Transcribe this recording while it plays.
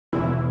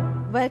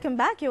Welcome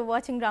back. You're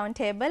watching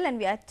Roundtable and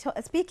we are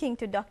speaking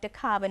to Dr.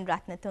 Kavan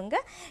Ratnatunga.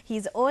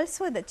 He's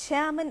also the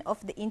chairman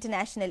of the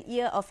International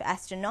Year of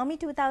Astronomy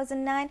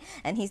 2009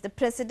 and he's the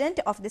president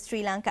of the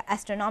Sri Lanka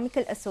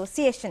Astronomical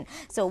Association.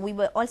 So we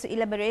were also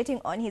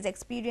elaborating on his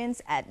experience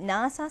at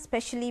NASA,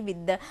 especially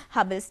with the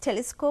Hubble's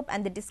telescope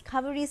and the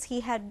discoveries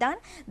he had done.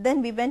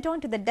 Then we went on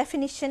to the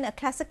definition, a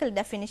classical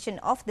definition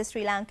of the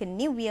Sri Lankan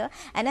New Year,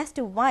 and as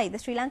to why the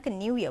Sri Lankan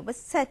New Year was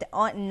set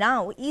on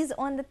now is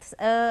on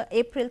the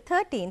April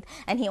 13th.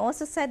 And he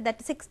also said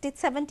that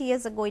 70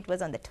 years ago it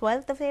was on the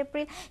 12th of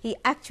April. He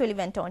actually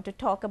went on to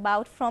talk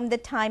about from the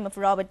time of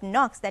Robert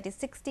Knox, that is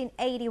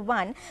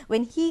 1681,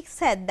 when he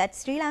said that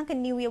Sri Lankan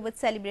New Year was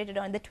celebrated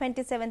on the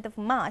 27th of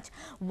March.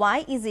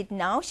 Why is it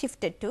now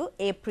shifted to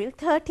April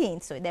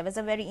 13th? So there was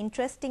a very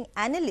interesting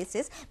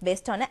analysis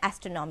based on an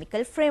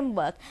astronomical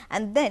framework.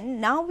 And then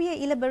now we are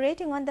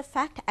elaborating on the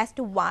fact as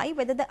to why,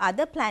 whether the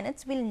other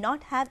planets will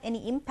not have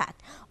any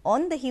impact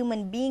on the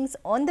human beings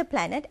on the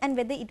planet, and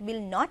whether it will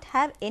not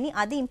have any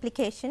other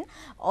implication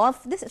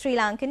of this Sri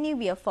Lankan New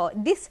Year. For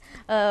this,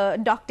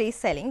 doctor is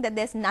saying that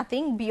there's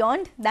nothing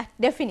beyond that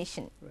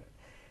definition. Right.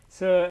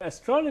 So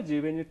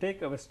astrology, when you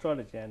take of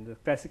astrology and the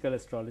classical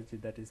astrology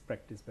that is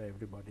practiced by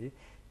everybody,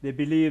 they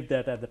believe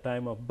that at the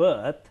time of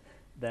birth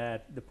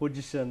that the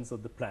positions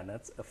of the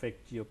planets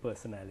affect your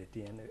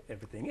personality and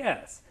everything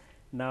else.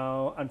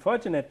 Now,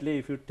 unfortunately,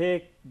 if you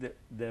take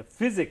the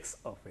physics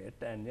of it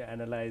and you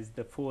analyze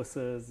the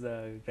forces,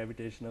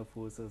 gravitational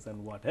forces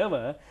and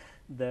whatever,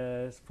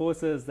 the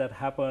forces that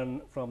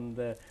happen from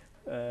the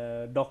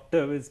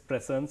doctor's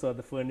presence or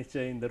the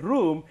furniture in the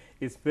room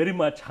is very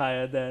much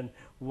higher than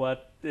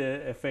what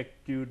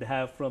effect you'd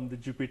have from the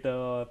Jupiter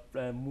or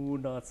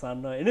moon or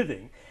sun or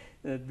anything.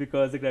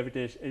 Because the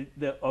gravitation,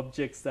 the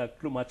objects are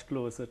much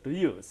closer to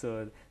you.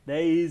 So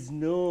there is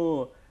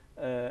no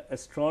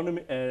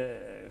astronomy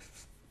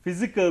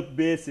physical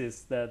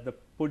basis that the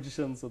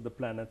positions of the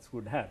planets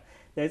would have.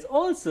 There is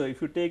also,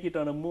 if you take it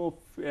on a more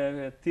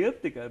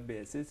theoretical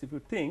basis, if you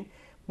think,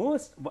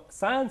 most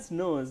science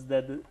knows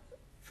that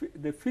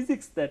the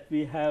physics that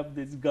we have,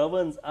 this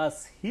governs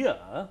us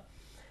here,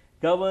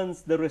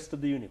 governs the rest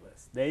of the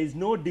universe. There is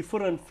no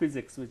different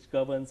physics which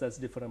governs us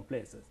different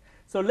places.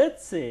 So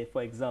let's say,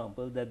 for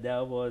example, that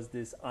there was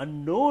this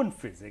unknown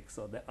physics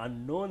or the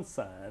unknown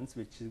science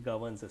which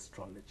governs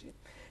astrology.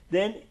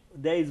 Then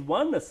there is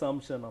one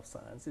assumption of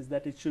science is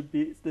that it should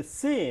be the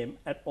same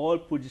at all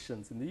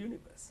positions in the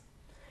universe.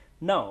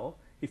 Now,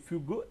 if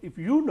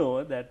you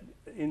know that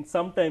in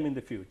some time in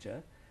the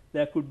future,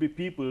 there could be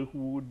people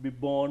who would be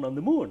born on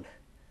the moon.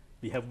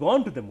 We have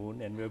gone to the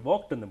moon and we have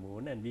walked on the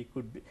moon, and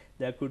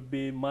there could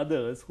be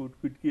mothers who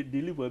could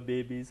deliver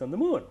babies on the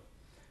moon.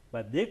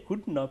 But they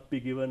could not be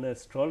given an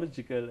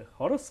astrological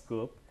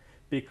horoscope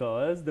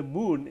because the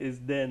moon is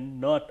then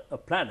not a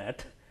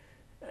planet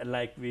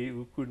like we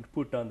could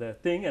put on the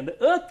thing, and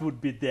the earth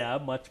would be there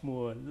much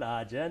more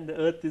larger, and the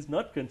earth is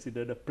not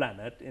considered a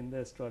planet in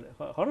the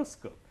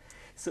horoscope.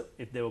 So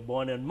if they were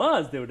born on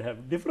Mars, they would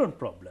have different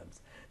problems,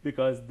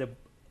 because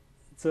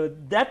so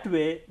that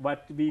way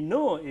what we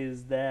know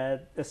is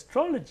that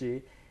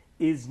astrology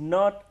is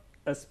not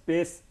a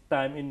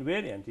space-time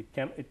invariant.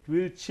 It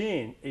will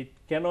change. It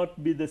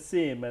cannot be the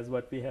same as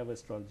what we have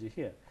astrology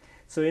here.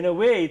 So in a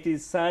way it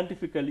is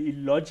scientifically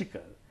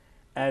illogical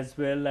as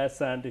well as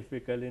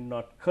scientifically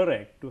not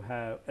correct to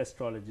have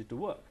astrology to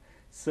work.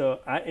 So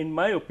in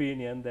my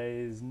opinion, there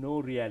is no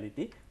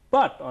reality.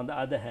 But on the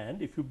other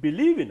hand, if you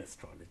believe in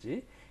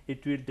astrology,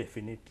 it will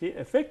definitely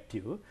affect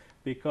you,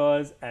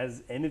 because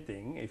as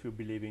anything, if you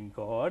believe in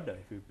God or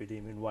if you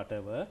believe in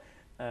whatever,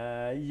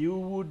 you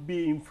would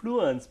be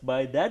influenced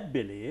by that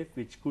belief,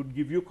 which could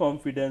give you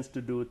confidence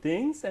to do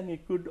things, and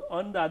it could,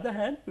 on the other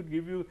hand, could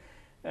give you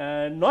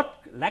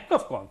not lack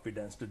of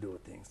confidence to do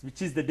things,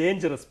 which is the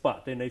dangerous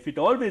part. And if it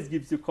always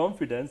gives you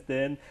confidence,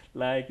 then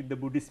like the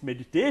Buddhist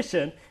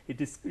meditation,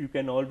 you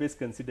can always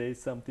consider it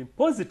something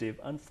positive.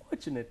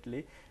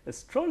 Unfortunately,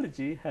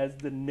 astrology has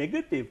the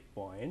negative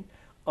point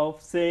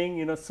of saying,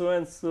 you know, so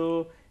and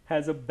so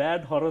has a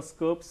bad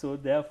horoscope, so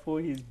therefore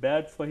he is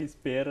bad for his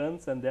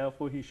parents, and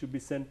therefore he should be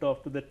sent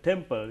off to the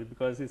temple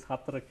because his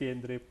Hatara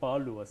Kendre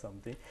Palu or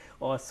something,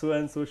 or so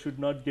and so should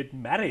not get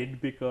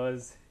married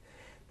because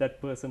that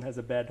person has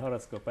a bad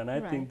horoscope, and I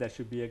think that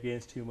should be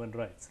against human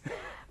rights.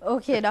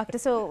 Okay, doctor.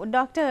 So,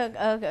 doctor,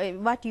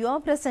 what you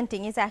are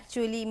presenting is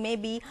actually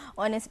maybe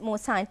on a more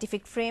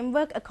scientific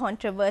framework, a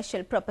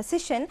controversial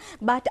proposition,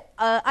 but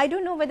I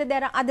don't know whether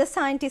there are other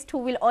scientists who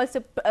will also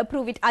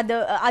prove it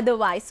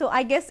otherwise. So,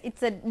 I guess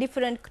it's a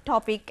different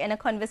topic and a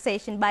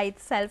conversation by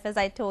itself, as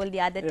I told the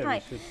other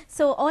time.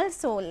 So,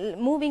 also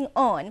moving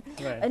on,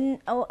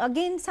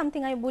 again,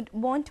 something I would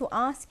want to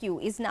ask you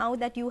is, now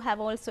that you have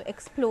also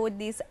explored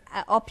these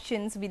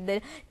options with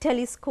the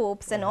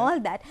telescopes and all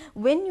that,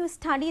 when you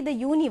study the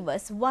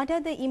universe, what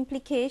are the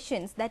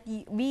implications that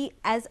we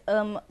as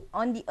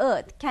on the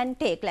earth can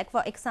take, like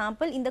for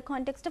example in the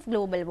context of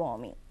global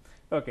warming?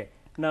 Okay.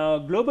 Now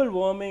global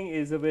warming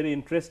is a very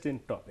interesting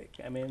topic.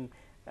 I mean,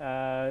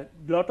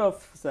 Lot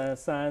of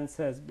science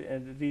has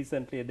been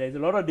recently, there is a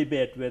lot of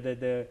debate whether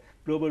the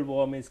global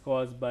warming is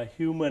caused by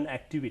human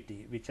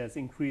activity, which has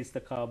increased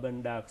the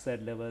carbon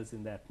dioxide levels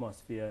in the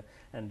atmosphere,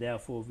 and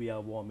therefore we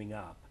are warming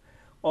up,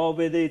 or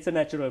whether it's a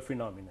natural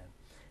phenomenon.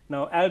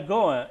 Now, Al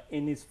Gore,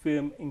 in his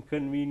film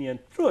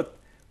Inconvenient Truth,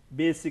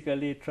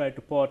 basically tried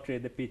to portray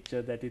the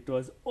picture that it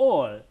was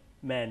all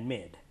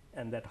man-made,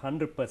 and that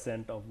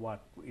 100% of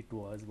what it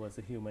was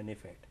a human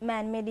effect.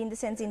 Man-made in the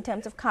sense in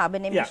terms of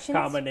carbon emissions?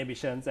 Yeah, carbon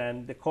emissions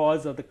and the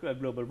cause of the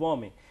global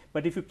warming.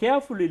 But if you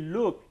carefully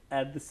look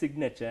at the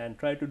signature and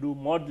try to do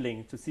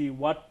modeling to see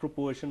what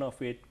proportion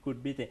of it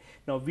could be there.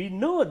 Now, we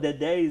know that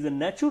there is a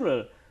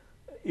natural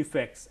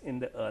effects on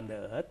the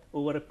Earth.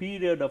 Over a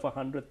period of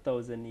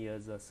 100,000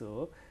 years or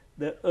so,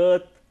 the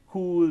Earth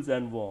cools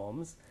and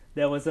warms.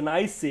 There was an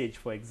ice age,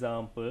 for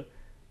example,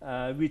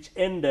 which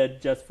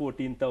ended just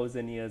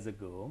 14,000 years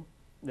ago.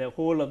 The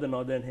whole of the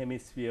northern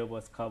hemisphere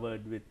was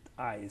covered with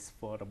ice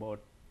for about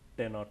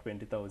 10 or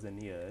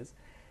 20,000 years,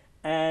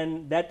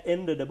 and that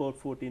ended about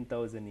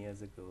 14,000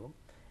 years ago.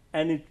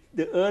 And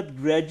the Earth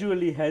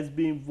gradually has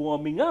been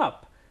warming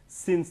up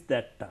since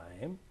that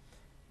time.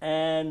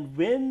 And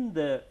when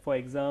for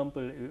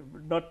example,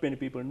 not many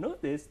people know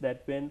this,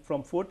 that when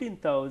from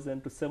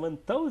 14,000 to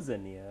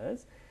 7,000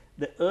 years,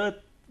 the Earth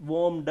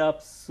warmed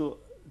up so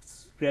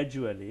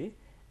gradually,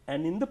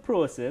 and in the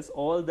process,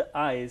 all the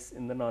ice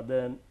in the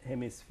northern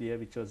hemisphere,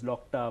 which was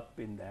locked up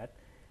in that,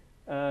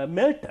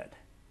 melted,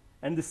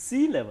 and the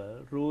sea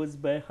level rose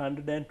by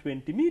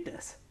 120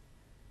 meters.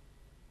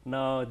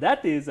 Now,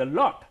 that is a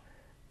lot.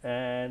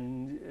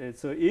 And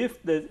so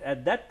if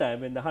at that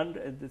time when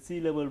the sea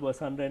level was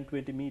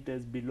 120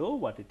 meters below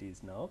what it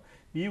is now,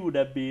 we would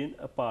have been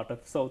a part of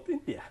South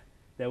India.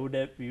 We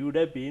would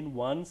have been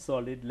one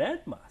solid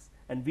landmass.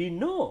 And we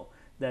know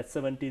that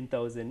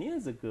 17,000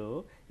 years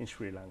ago in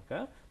Sri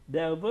Lanka,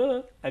 there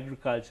were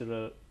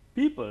agricultural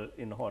people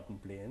in Houghton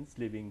Plains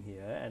living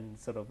here and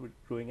sort of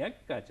growing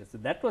agriculture. So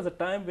that was a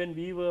time when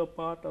we were a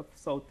part of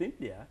South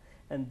India.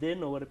 And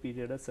then over a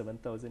period of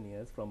 7,000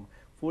 years, from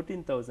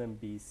 14,000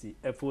 BC,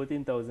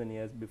 14,000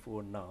 years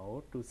before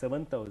now to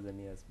 7,000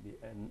 years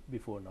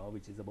before now,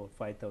 which is about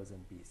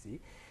 5,000 BC,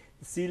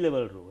 the sea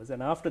level rose,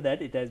 and after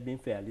that it has been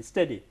fairly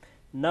steady.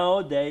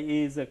 Now there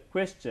is a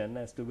question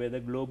as to whether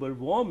global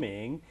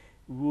warming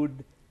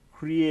would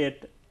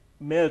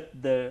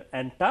melt the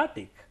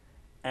Antarctic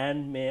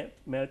and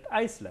melt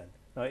Iceland.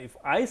 Now, if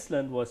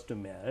Iceland was to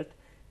melt,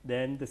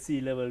 then the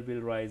sea level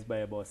will rise by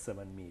about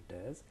 7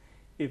 meters.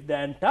 If the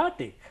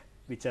Antarctic,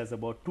 which has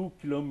about 2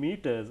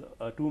 kilometers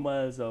or 2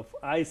 miles of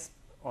ice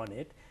on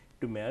it,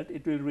 to melt,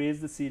 it will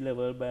raise the sea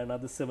level by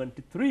another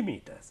 73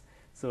 meters.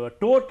 So, a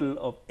total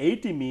of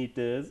 80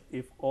 meters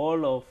if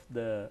all of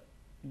the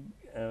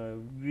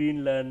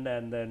Greenland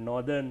and the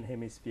northern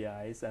hemisphere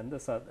ice and the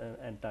southern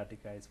Antarctic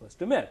ice was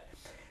to melt.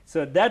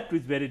 So, that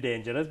was very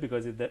dangerous,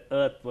 because if the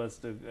Earth was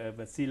to,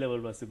 the sea level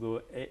was to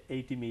go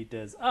 80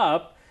 meters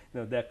up,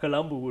 the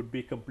Colombo would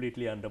be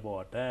completely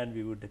underwater, and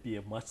we would be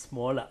a much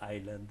smaller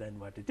island than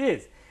what it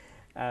is.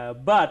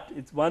 But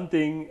it's one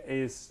thing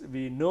is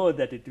we know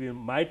that it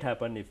might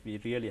happen if we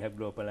really have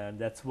global, and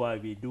that's why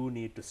we do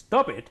need to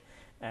stop it,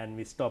 and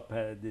we stop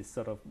this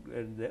sort of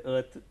the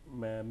Earth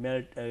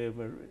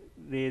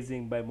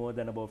raising by more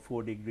than about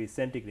 4 degrees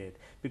centigrade,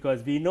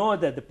 because we know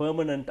that the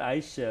permanent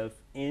ice shelf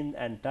in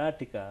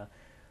Antarctica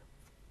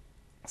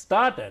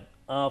started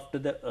after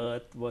the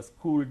Earth was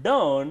cooled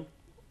down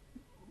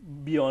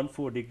beyond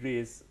 4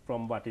 degrees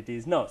from what it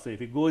is now. So,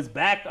 if it goes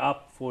back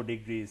up 4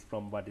 degrees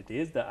from what it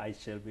is, the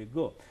ice shelf will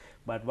go.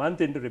 But one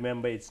thing to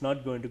remember, it's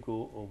not going to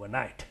go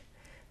overnight.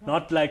 Right.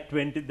 Not like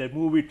the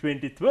movie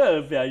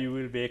 2012, where you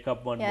will wake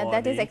up one morning. Yeah,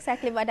 that is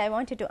exactly what I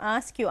wanted to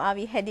ask you. Are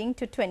we heading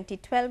to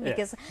 2012?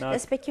 Because the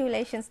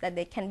speculations that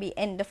there can be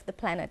end of the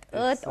planet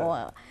Earth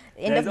or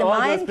end of the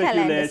Mayan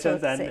calendar, so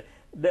to say.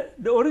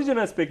 The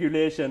original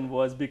speculation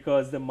was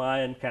because the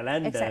Mayan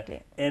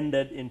calendar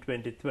ended in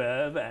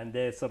 2012, and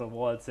they sort of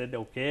all said,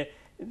 okay,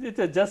 it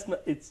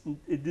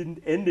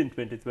didn't end in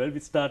 2012.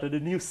 It started a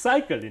new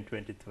cycle in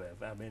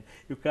 2012. I mean,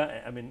 you can't.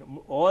 I mean,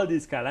 all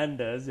these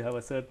calendars, you have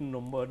a certain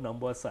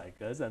number of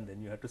cycles, and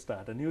then you have to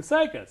start a new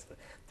cycle. So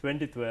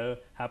 2012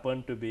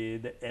 happened to be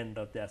the end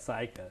of their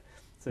cycle.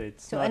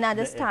 So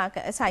another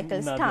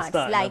cycle starts,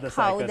 like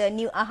how another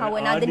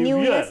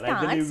new year starts.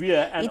 Like the new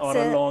year, and on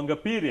a longer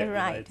period.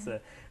 Right.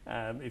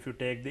 If you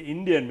take the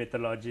Indian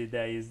mythology,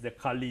 there is the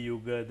Kali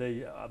Yuga,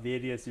 the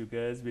various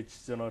yugas which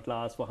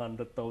last for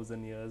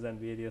 100,000 years, and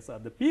various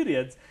other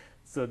periods.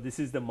 So this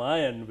is the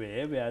Mayan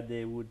way, where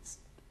they would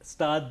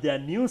start their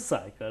new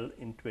cycle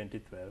in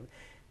 2012.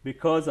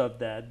 Because of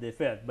that, they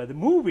felt. But the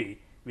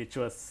movie, which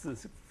was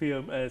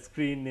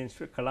screened in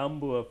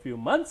Colombo a few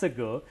months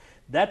ago,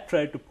 that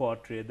tried to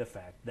portray the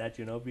fact that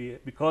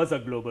because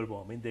of global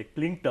warming, they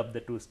linked up the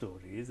two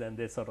stories, and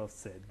they sort of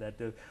said that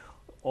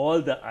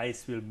all the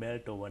ice will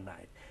melt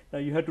overnight. Now,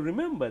 you have to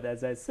remember,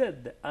 as I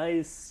said, the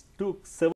ice took